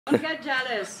You get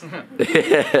jealous.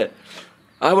 Yeah.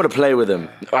 I want to play with them.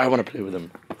 I want to play with them.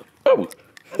 Oh.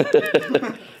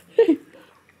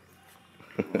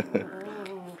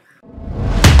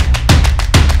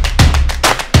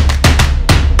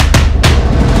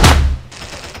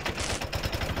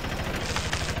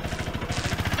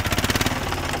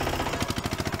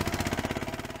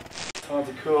 Time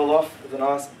to cool off with a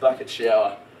nice bucket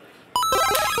shower.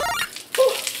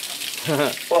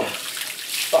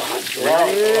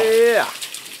 Oh, yeah.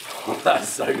 Oh, that's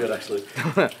so good, actually.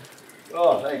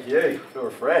 Oh, thank you. Feel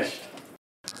refreshed.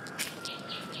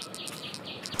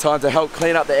 Time to help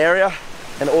clean up the area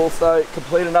and also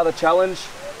complete another challenge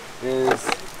is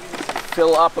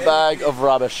fill up a bag of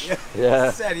rubbish.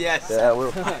 Yeah. Said yes. Yeah,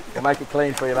 we'll make it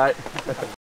clean for you, mate.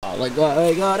 Oh, look what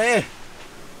we got here.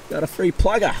 Got a free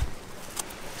plugger.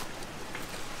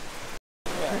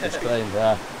 It's clean,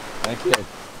 yeah. Thank you.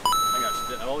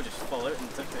 I'll just follow it and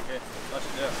take it. I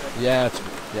should do it. Yeah,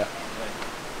 yeah.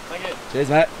 Thank you. Cheers,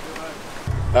 mate.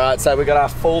 Alright, so we got our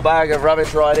full bag of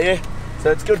rubbish right here. So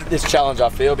it's good this challenge, I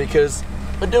feel, because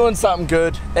we're doing something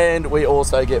good and we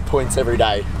also get points every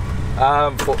day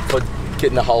for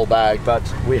getting the whole bag. But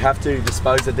we have to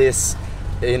dispose of this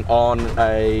on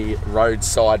a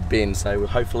roadside bin. So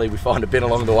hopefully we find a bin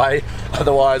along the way.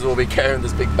 Otherwise, we'll be carrying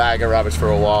this big bag of rubbish for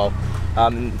a while.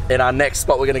 In our next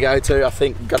spot we're going to go to, I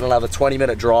think we've got another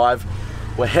 20-minute drive.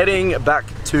 We're heading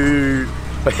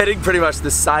pretty much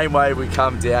the same way we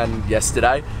come down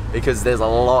yesterday because there's a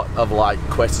lot of like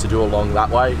quests to do along that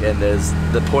way and there's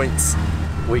the points,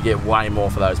 we get way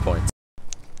more for those points.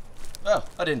 Well,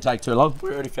 that didn't take too long,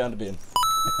 we already found a bin.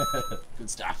 Good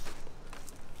stuff.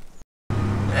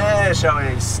 Yeah, shall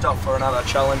we stop for another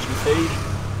challenge and feed?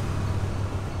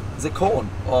 Is it corn?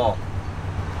 Oh.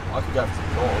 I could go for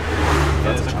some corn.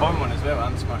 Yeah, there's a corn one as well,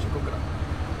 and smash and coconut.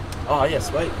 Oh yeah,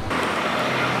 sweet.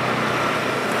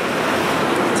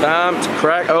 Time to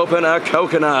crack open a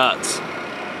coconut.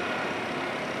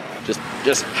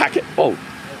 Just hack it. Oh.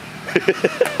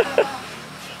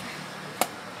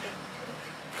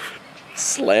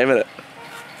 Slamming it.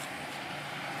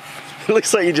 It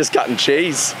looks like you're just cutting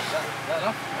cheese.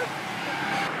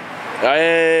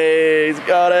 Hey, he's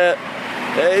got it.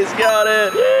 He's got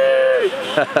it.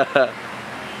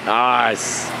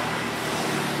 Nice.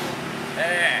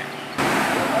 Yeah.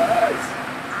 Nice.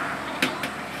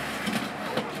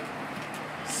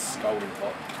 Scalding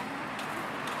hot.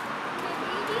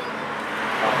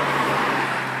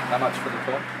 How much for the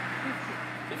corn?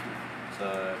 50. So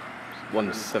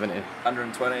 170.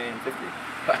 120 and 50.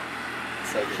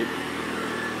 So cheap.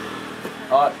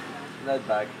 Alright, no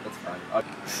bag, that's fine. Okay.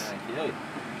 Thank you.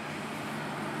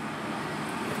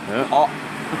 Yeah. Oh.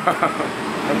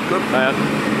 That's good, man.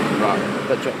 Right,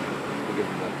 that's it. We'll give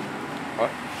them that.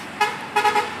 Alright.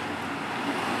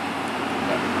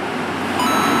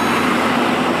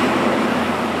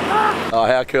 Oh,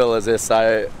 how cool is this?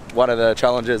 So, one of the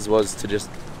challenges was to just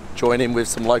join in with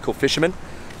some local fishermen,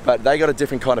 but they got a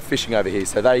different kind of fishing over here.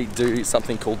 So they do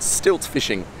something called stilt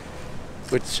fishing,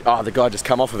 which, oh, the guy just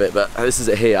come off of it, but this is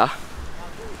it here.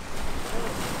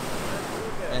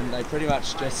 And they pretty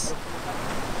much just,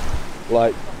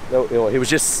 like, he was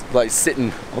just like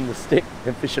sitting on the stick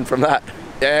and fishing from that.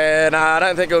 Yeah, no, I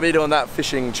don't think we'll be doing that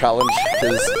fishing challenge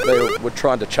because they were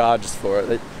trying to charge us for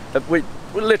it. We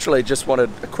literally just wanted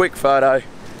a quick photo,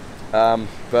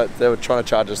 but they were trying to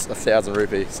charge us 1,000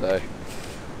 rupees. So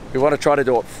we want to try to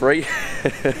do it free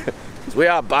because we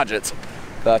are budget,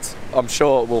 but I'm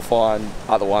sure we'll find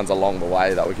other ones along the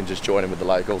way that we can just join in with the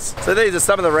locals. So these are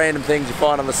some of the random things you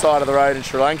find on the side of the road in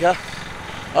Sri Lanka.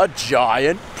 A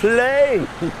giant plane.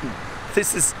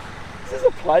 This is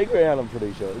a playground, I'm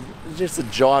pretty sure. It's just a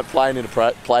giant plane in a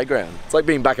playground. It's like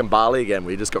being back in Bali again,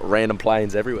 where you just got random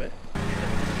planes everywhere.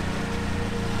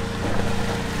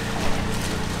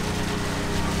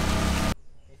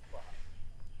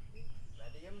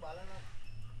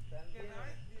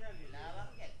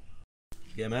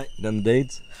 Yeah, mate. Done the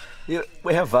deeds.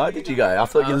 How far did you go? I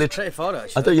thought you literally. Pretty far,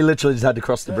 actually. I thought you literally just had to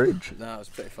cross the bridge. No, it was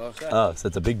pretty far. Oh, so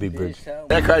it's a big bridge.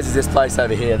 How crazy is this place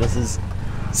over here? This is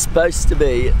supposed to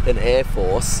be an Air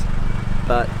Force,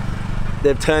 but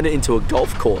they've turned it into a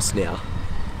golf course now.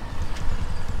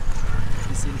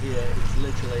 This in here is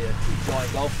literally a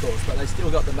giant golf course, but they still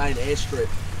got the main airstrip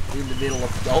in the middle of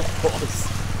the golf course.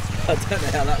 I don't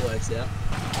know how that works out.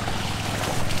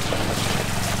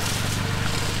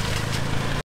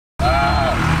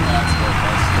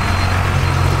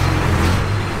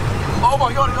 Oh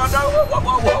my god, no,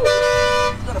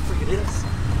 whoa. You gotta freaking hit us.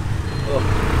 Oh,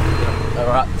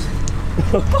 alright.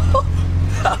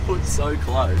 That was so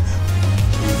close.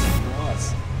 Jesus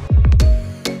Christ.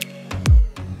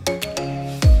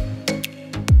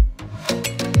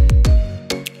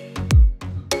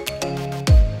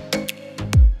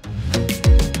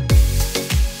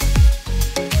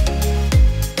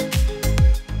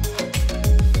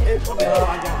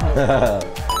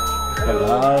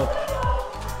 Hello.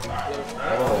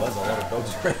 Oh, there's a lot of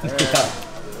dogs around here.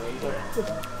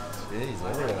 Jeez,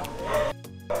 look at them.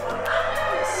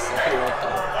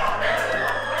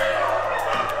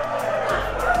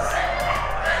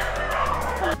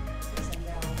 I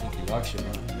think he likes you,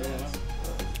 man.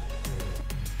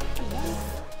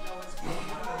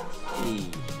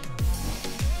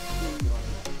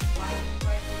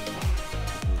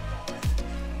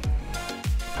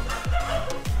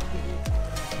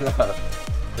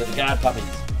 They're the guard puppies.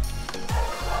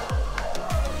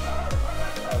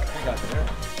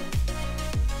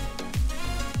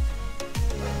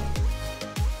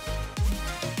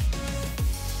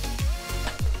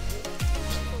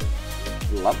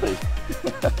 Lovely.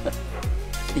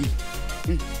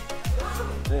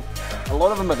 A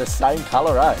lot of them are the same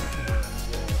colour, eh?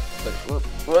 But,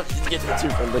 whoop, you get too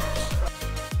friendly.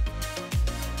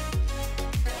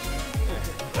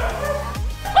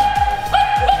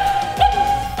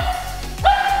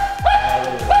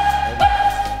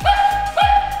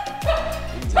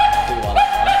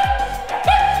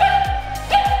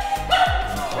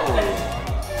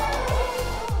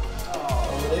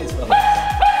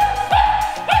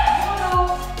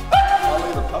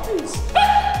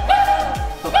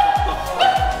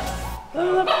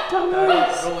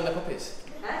 Rolling the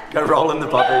puppies. Go rolling the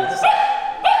puppies.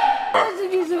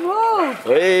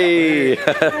 Hey! Hey,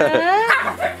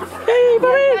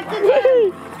 buddy!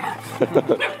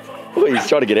 Oh, he's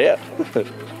trying to get out.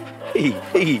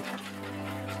 Hey.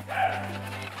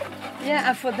 Yeah,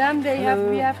 and for them,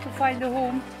 we have to find a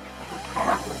home.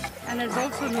 And it's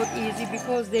also not easy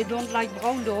because they don't like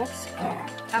brown dogs.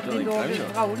 Every dog is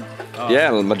brown. Oh.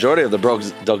 Yeah, the majority of the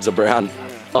dogs are brown.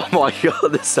 Oh my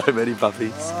god, there's so many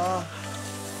puppies.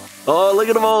 Oh, look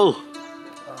at them all.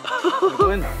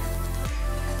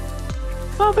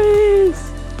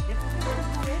 Puppies!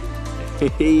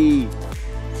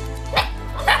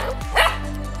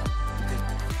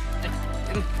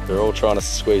 They're all trying to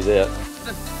squeeze out.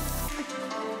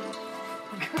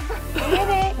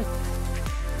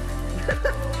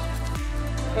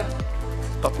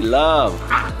 Puppy love.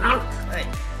 Hey.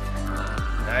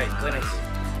 Hey, Glennis.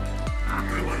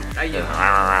 Hey, you.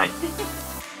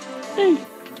 Hey.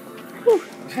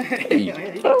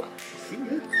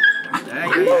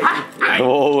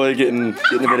 Oh, we're getting a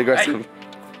bit aggressive.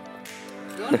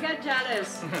 Don't get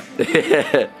jealous.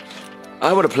 Yeah.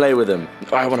 I want to play with him.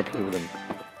 I want to play with him.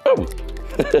 Oh.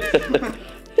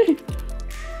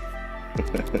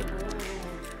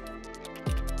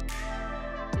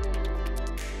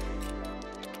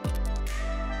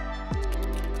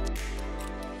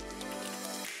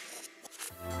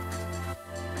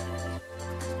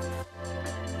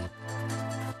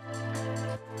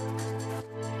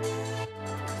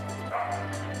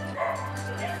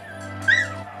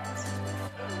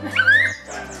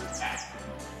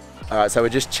 Alright, so we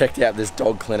just checked out this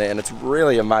dog clinic and it's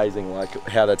really amazing like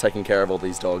how they're taking care of all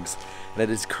these dogs. And it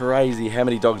is crazy how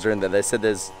many dogs are in there. They said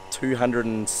there's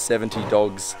 270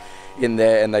 dogs in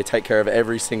there and they take care of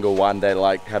every single one. They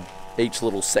like have each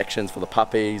little sections for the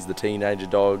puppies, the teenager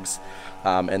dogs,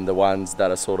 and the ones that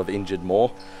are sort of injured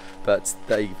more. But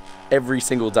every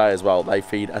single day as well, they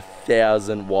feed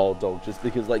 1,000 wild dogs just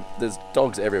because like there's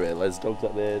dogs everywhere. There's dogs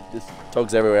up there, just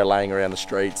dogs everywhere laying around the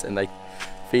streets, and they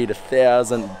feed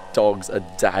 1,000 dogs a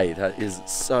day. That is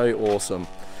so awesome.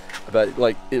 But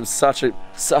like it was such a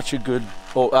good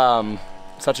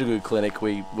clinic.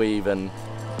 We even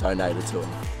donated to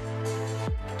them.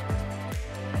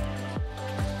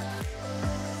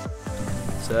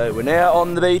 So we're now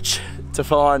on the beach to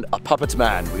find a puppet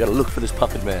man. We got to look for this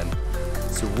puppet man.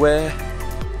 So where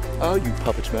are you,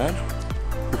 puppet man?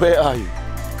 Where are you?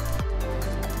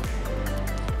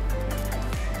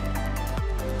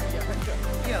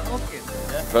 Yeah, okay.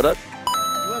 Got it?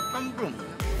 You have come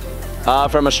from?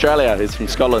 From Australia. He's from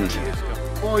Scotland.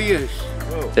 4 years.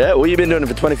 Yeah, well, you've been doing it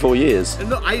for 24 years.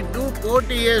 No, I do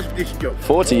 40 years this job.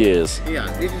 40 years? Yeah,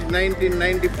 this is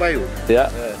 1995. Yeah.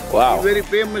 Wow. Very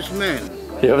famous man.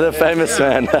 You're the famous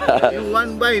man. You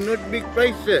one buy, not big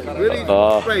price, sir. Very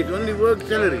small price, only work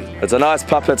salary. It's a nice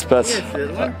puppet, but Yes,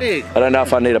 sir, one take. I don't know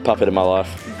if I need a puppet in my life.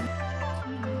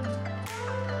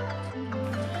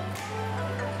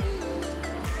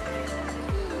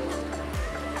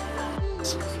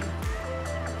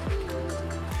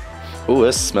 Ooh,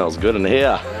 this smells good in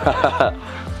here.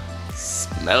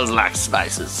 Smells like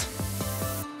spices.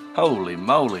 Holy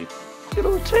moly. Look at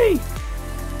all the tea.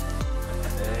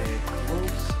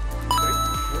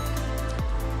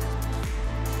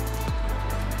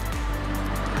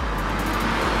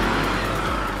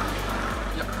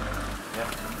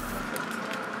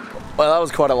 Well, that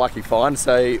was quite a lucky find.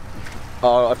 So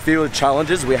I feel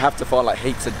challenges, we have to find like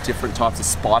heaps of different types of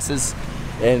spices,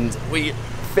 and we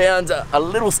found a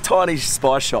little tiny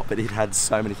spice shop, but it had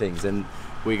so many things, and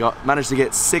we managed to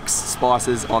get 6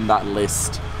 spices on that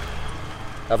list.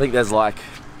 I think there's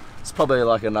it's probably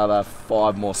like another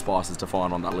 5 more spices to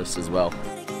find on that list as well.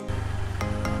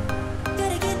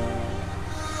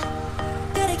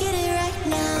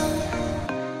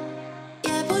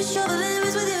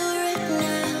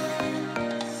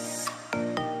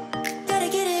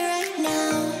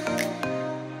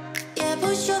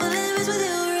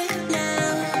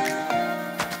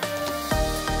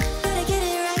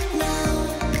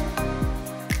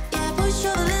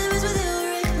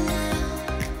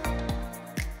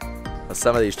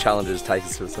 Some of these challenges take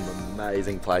us to some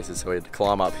amazing places, so we had to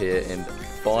climb up here and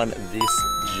find this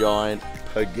giant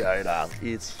pagoda.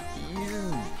 It's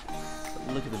huge.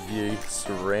 Look at the view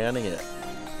surrounding it.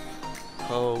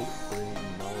 Holy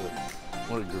moly.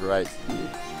 What a great view.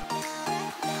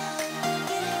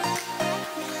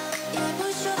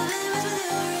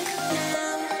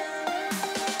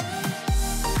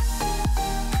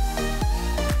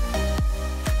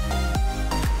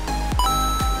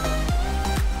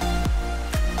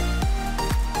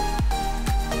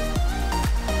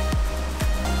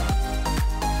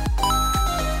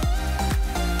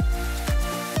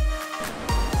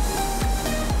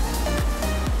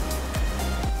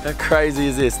 How crazy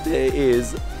is this? There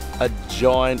is a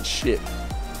giant ship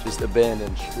just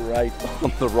abandoned straight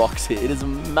on the rocks here. It is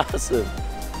massive.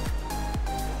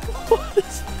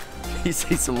 You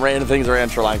see some random things around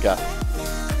Sri Lanka.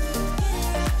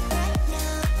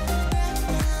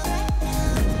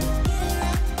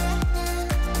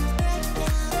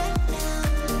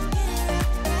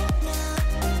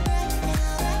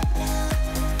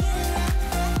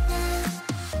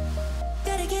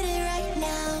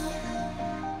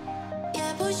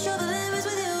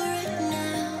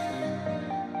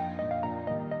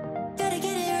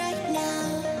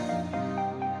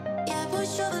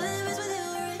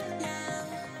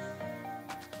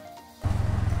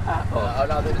 Oh,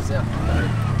 no, they're just there.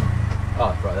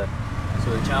 Oh, right there.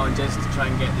 So the challenge is to try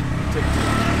and get the tuk-tuk.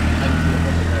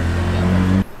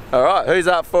 All right, who's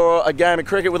up for a game of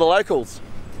cricket with the locals?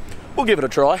 We'll give it a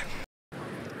try.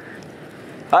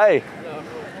 Hey,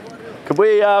 could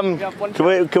we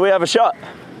have a shot?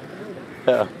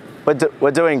 Yeah,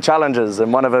 we're doing challenges,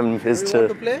 and one of them is to. Want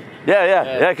to play?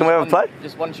 Yeah. Can we have a play?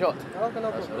 Just one shot.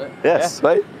 Yes,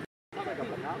 sweet.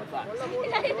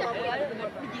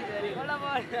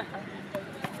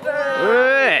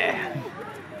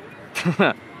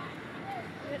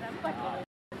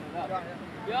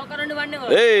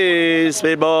 Hey,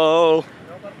 speedball.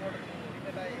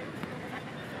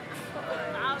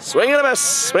 Swing and a miss,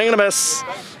 swing and a miss.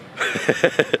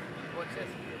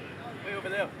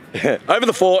 Over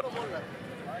the fort.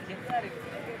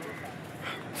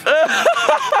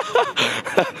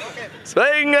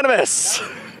 Swing and a miss.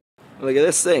 Look at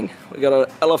this thing. We got an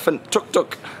elephant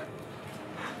tuk-tuk.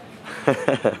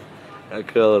 How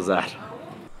cool is that?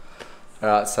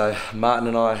 Alright, so Martin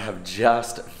and I have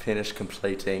just finished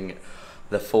completing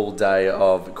the full day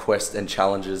of quests and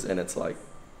challenges, and it's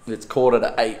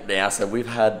 8:15 now, so we've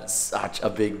had such a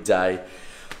big day.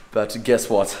 But guess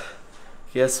what?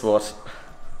 Guess what?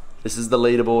 This is the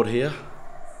leaderboard here.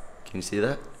 Can you see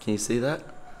that? Can you see that?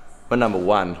 We're number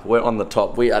 1. We're on the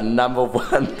top. We are number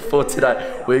 1 for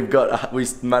today. We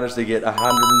managed to get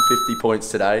 150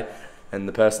 points today, and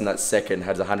the person that's second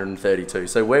has 132.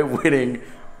 So we're winning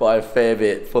by a fair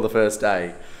bit for the first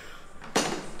day.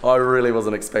 I really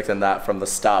wasn't expecting that from the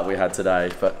start we had today,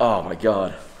 but oh my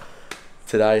God.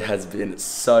 Today has been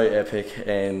so epic,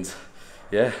 and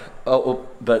yeah.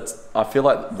 But I feel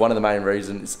like one of the main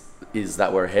reasons is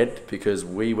that we're ahead, because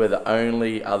we were the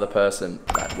only other person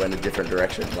that went a different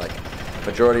direction. Like,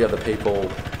 majority of the people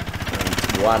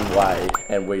went one way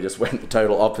and we just went the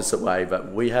total opposite way,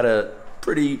 but we had a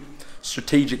pretty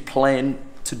strategic plan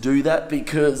to do that,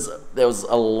 because there was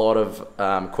a lot of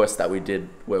quests that we did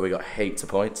where we got heaps of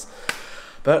points.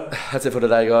 But that's it for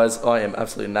today, guys. I am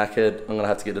absolutely knackered. I'm gonna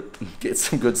have to get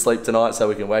some good sleep tonight so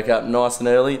we can wake up nice and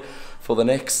early for the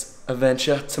next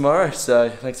adventure tomorrow. So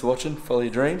thanks for watching, follow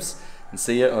your dreams, and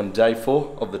see you on day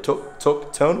 4 of the Tuk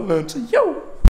Tuk tournament. Yo!